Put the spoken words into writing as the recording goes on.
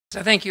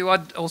So thank you.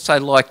 I'd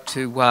also like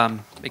to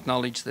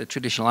acknowledge the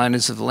traditional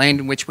owners of the land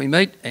in which we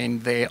meet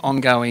and their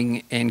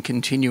ongoing and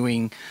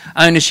continuing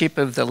ownership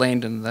of the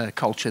land and the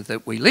culture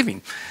that we live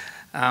in.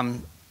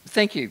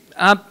 Thank you.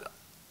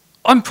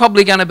 I'm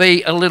probably going to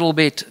be a little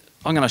bit,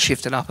 I'm going to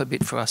shift it up a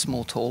bit for us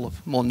more taller,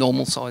 more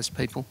normal sized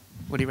people.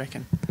 What do you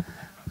reckon?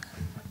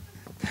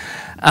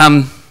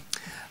 I'm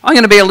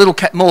going to be a little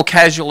more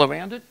casual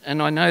around it,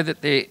 and I know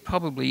that there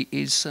probably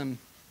is some...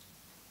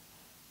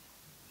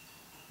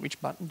 Which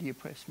button do you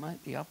press,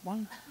 mate? The up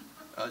one?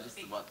 Just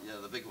the one, yeah,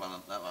 the big one.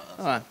 That one.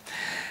 All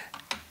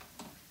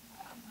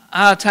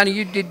right. Tony,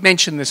 you did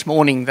mention this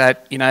morning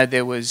that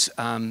there was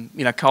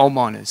coal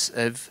miners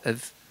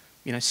of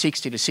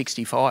 60 to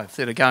 65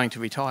 that are going to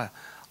retire.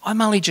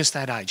 I'm only just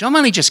that age. I'm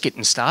only just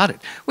getting started.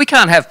 We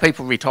can't have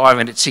people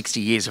retiring at 60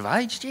 years of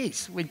age.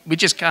 Jeez, we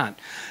just can't.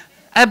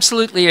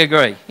 Absolutely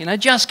agree.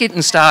 Just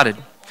getting started.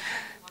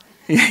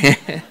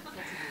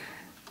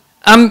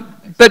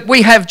 But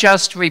we have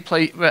just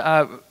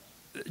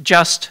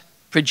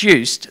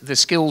produced the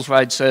Skills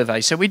Road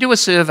survey. So we do a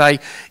survey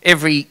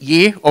every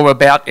year, or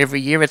about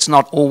every year. It's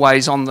not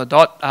always on the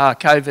dot.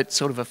 COVID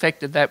sort of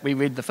affected that. We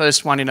did the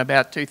first one in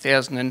about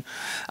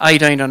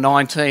 2018 or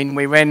 19.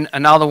 We ran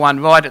another one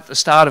right at the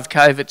start of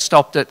COVID,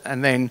 stopped it,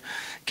 and then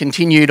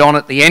continued on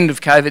at the end of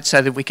COVID so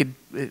that we could,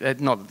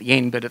 not at the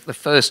end, but at the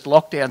first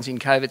lockdowns in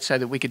COVID, so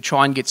that we could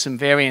try and get some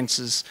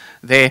variances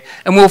there.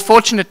 And we were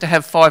fortunate to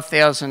have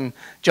 5,000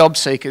 job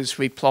seekers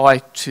reply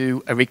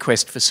to a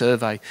request for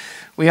survey.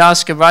 We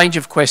ask a range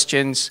of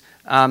questions.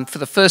 For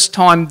the first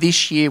time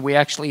this year, we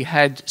actually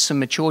had some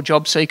mature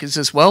job seekers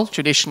as well.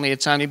 Traditionally,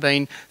 it's only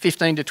been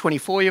 15 to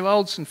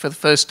 24-year-olds, and for the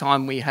first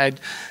time, we had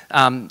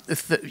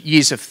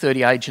years of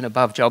 30 age and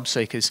above job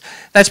seekers.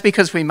 That's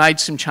because we made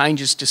some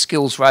changes to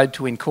Skills Road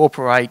to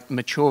incorporate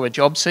maturer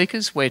job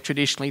seekers, where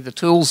traditionally the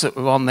tools that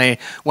were on there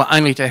were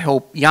only to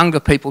help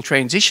younger people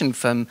transition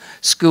from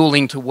school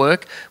into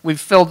work. We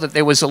felt that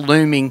there was a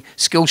looming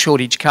skill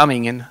shortage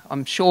coming, and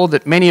I'm sure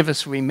that many of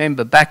us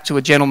remember back to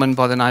a gentleman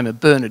by the name of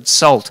Bernard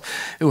Salt,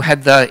 who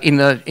had in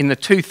the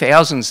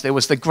 2000s, there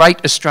was the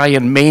Great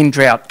Australian Man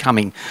Drought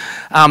coming.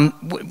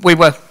 We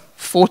were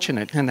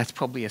fortunate, and that's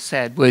probably a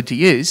sad word to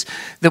use,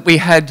 that we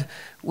had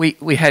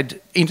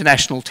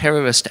international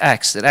terrorist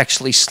acts that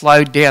actually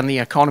slowed down the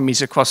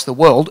economies across the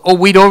world, or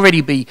we'd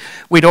already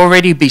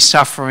be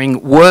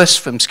suffering worse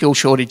from skill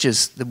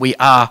shortages than we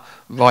are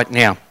right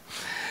now.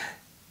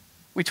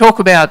 We talk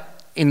about,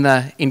 in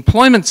the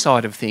employment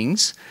side of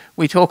things,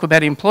 we talk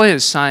about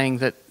employers saying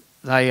that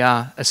they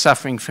are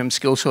suffering from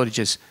skill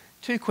shortages.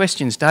 Two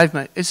questions, Dave.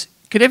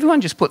 Could everyone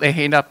just put their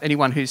hand up,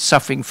 anyone who's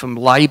suffering from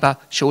labour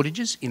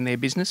shortages in their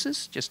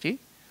businesses, just here?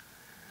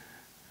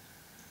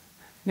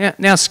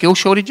 Now skill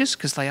shortages,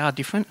 because they are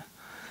different.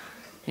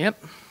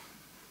 Yep.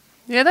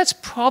 Yeah, that's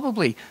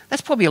probably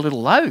a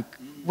little low.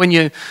 When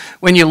you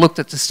looked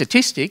at the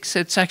statistics,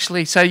 it's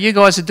actually, so you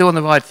guys are doing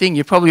the right thing.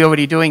 You're probably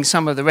already doing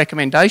some of the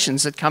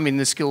recommendations that come in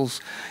the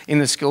Skills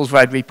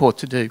Road report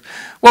to do.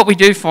 What we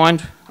do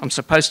find, I'm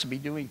supposed to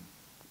be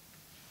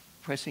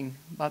pressing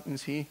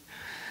buttons here.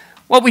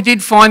 What we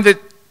did find that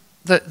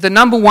the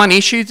number one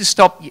issue to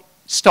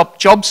stop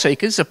job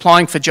seekers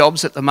applying for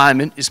jobs at the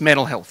moment is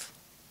mental health.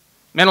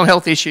 Mental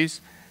health issues,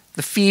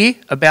 the fear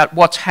about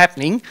what's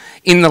happening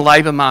in the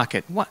labour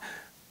market.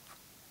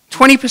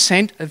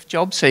 20% of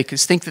job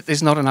seekers think that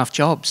there's not enough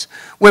jobs.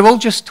 We've all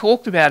just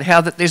talked about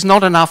how that there's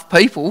not enough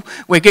people.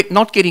 We're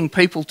not getting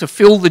people to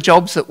fill the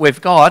jobs that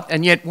we've got,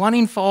 and yet 1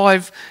 in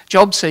 5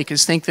 job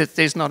seekers think that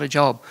there's not a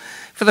job.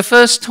 For the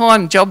first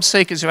time, job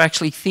seekers are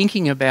actually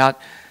thinking about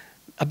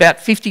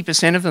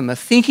 50% of them are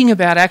thinking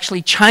about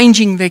actually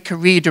changing their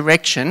career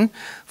direction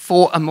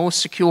for a more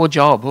secure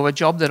job, or a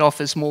job that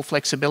offers more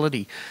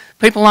flexibility.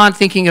 People aren't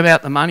thinking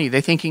about the money, they're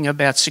thinking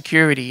about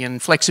security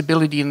and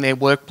flexibility in their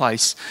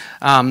workplace,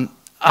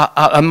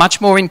 are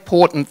much more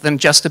important than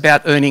just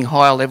about earning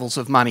higher levels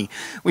of money.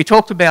 We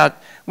talk about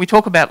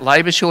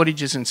labour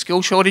shortages and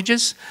skill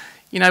shortages.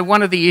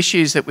 One of the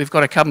issues that we've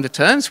got to come to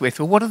terms with,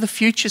 well, what are the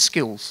future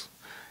skills?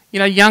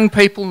 Young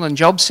people and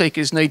job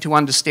seekers need to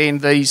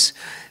understand what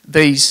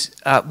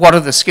are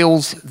the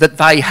skills that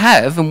they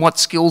have and what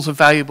skills are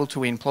valuable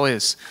to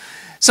employers.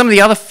 Some of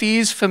the other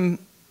fears from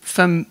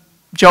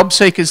job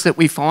seekers that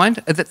we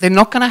find are that they're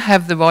not going to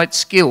have the right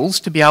skills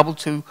to be able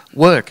to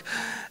work,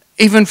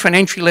 even for an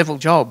entry-level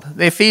job.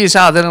 Their fears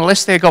are that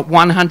unless they've got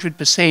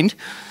 100%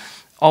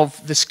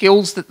 of the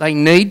skills that they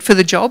need for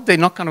the job, they're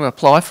not going to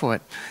apply for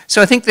it.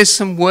 So I think there's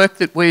some work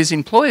that we as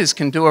employers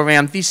can do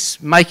around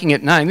this, making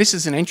it known this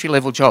is an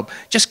entry-level job.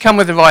 Just come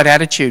with the right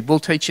attitude, we'll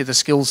teach you the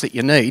skills that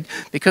you need,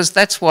 because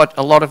that's what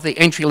a lot of the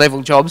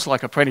entry-level jobs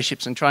like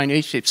apprenticeships and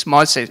traineeships,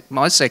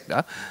 my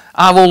sector,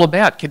 are all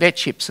about.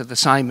 Cadetships are the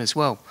same as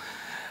well.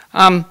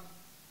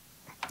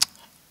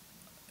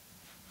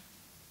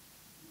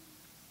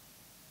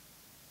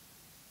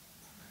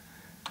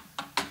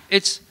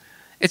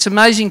 It's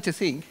amazing to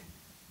think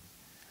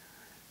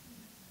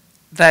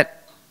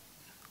that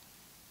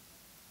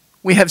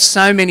we have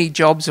so many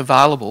jobs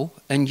available,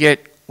 and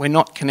yet we're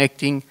not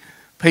connecting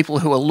people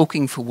who are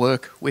looking for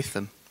work with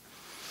them.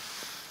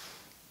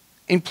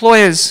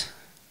 employers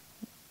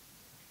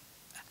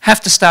have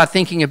to start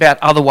thinking about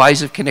other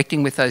ways of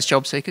connecting with those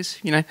job seekers.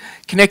 You know,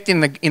 connect in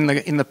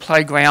the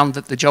playground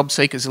that the job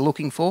seekers are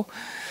looking for.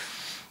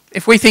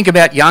 If we think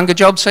about younger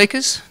job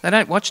seekers, they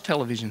don't watch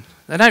television.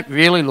 They don't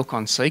really look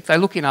on Seek. They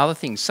look in other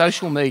things,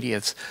 social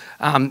medias.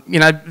 You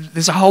know,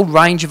 there's a whole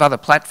range of other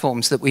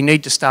platforms that we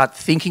need to start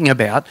thinking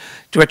about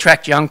to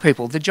attract young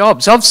people. The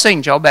jobs. I've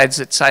seen job ads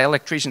that say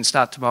electricians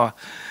start tomorrow.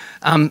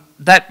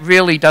 That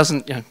really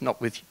doesn't, you know,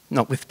 not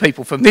with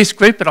people from this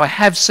group, but I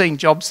have seen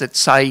jobs that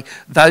say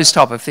those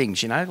type of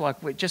things, you know,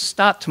 like we just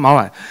start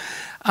tomorrow.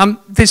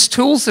 There's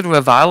tools that are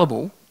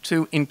available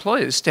to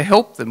employers to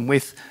help them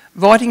with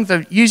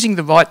using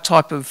the right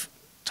type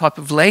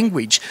of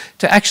language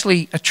to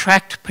actually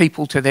attract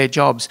people to their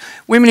jobs.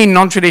 Women in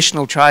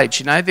non-traditional trades,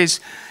 you know, there's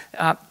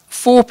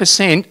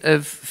 4%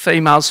 of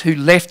females who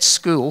left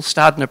school,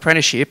 started an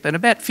apprenticeship, and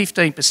about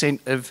 15%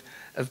 of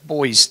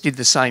boys did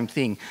the same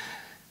thing.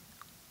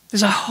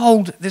 There's a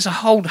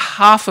whole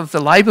half of the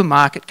labour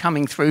market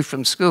coming through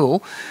from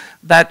school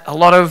that a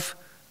lot of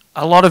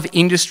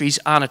industries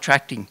aren't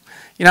attracting.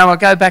 You know, I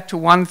go back to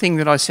one thing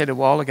that I said a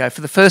while ago.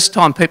 For the first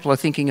time, people are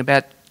thinking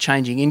about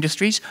changing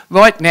industries.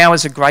 Right now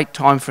is a great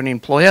time for an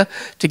employer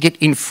to get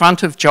in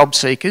front of job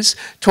seekers,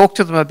 talk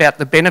to them about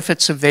the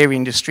benefits of their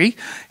industry,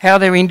 how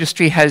their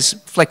industry has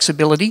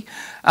flexibility,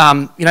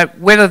 you know,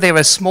 whether they're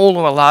a small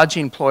or a large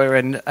employer,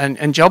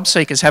 and job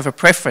seekers have a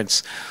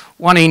preference.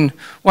 One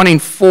in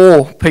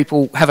 4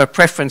 people have a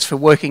preference for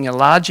working a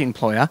large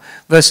employer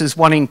versus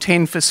 1 in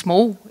 10 for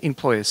small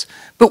employers.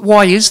 But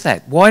why is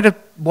that? Why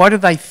do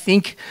they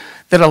think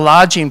that a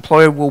large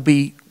employer will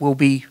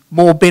be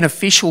more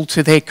beneficial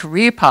to their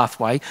career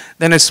pathway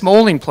than a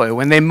small employer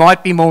when there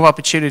might be more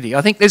opportunity?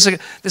 I think there's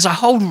a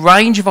whole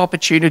range of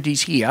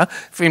opportunities here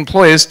for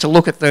employers to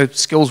look at the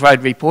Skills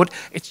Road report.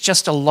 It's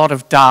just a lot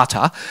of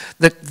data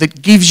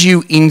that gives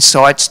you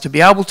insights to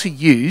be able to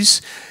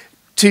use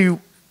to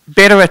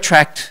better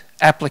attract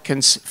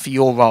applicants for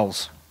your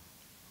roles,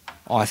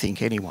 I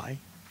think anyway.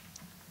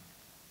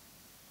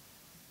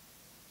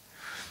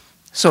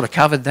 Sort of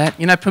covered that.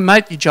 You know,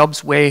 promote your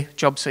jobs where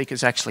job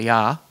seekers actually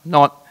are,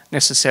 not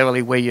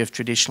necessarily where you've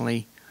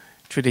traditionally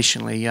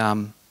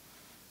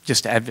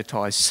just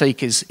advertised.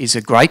 Seek is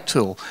a great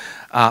tool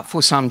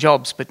for some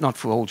jobs, but not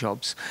for all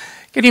jobs.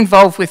 Get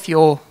involved with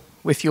your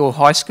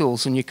high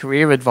schools and your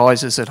career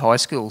advisors at high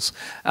schools.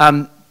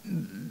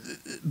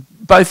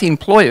 Both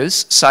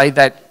employers say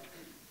that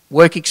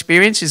work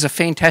experience is a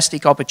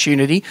fantastic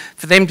opportunity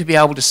for them to be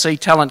able to see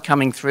talent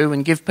coming through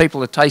and give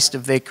people a taste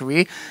of their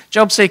career.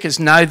 Job seekers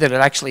know that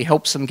it actually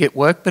helps them get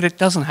work, but it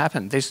doesn't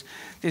happen.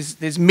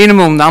 There's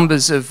minimal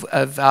numbers of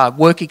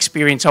work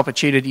experience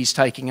opportunities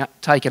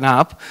taken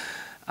up.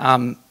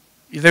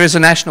 There is a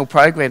national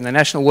program, the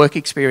National Work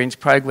Experience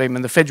Program,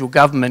 and the federal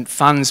government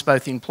funds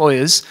both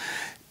employers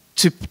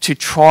to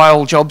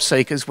trial job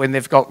seekers when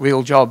they've got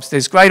real jobs.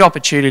 There's great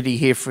opportunity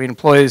here for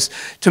employers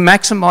to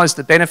maximise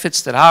the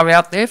benefits that are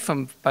out there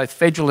from both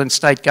federal and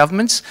state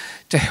governments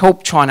to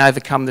help try and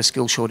overcome the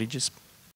skill shortages.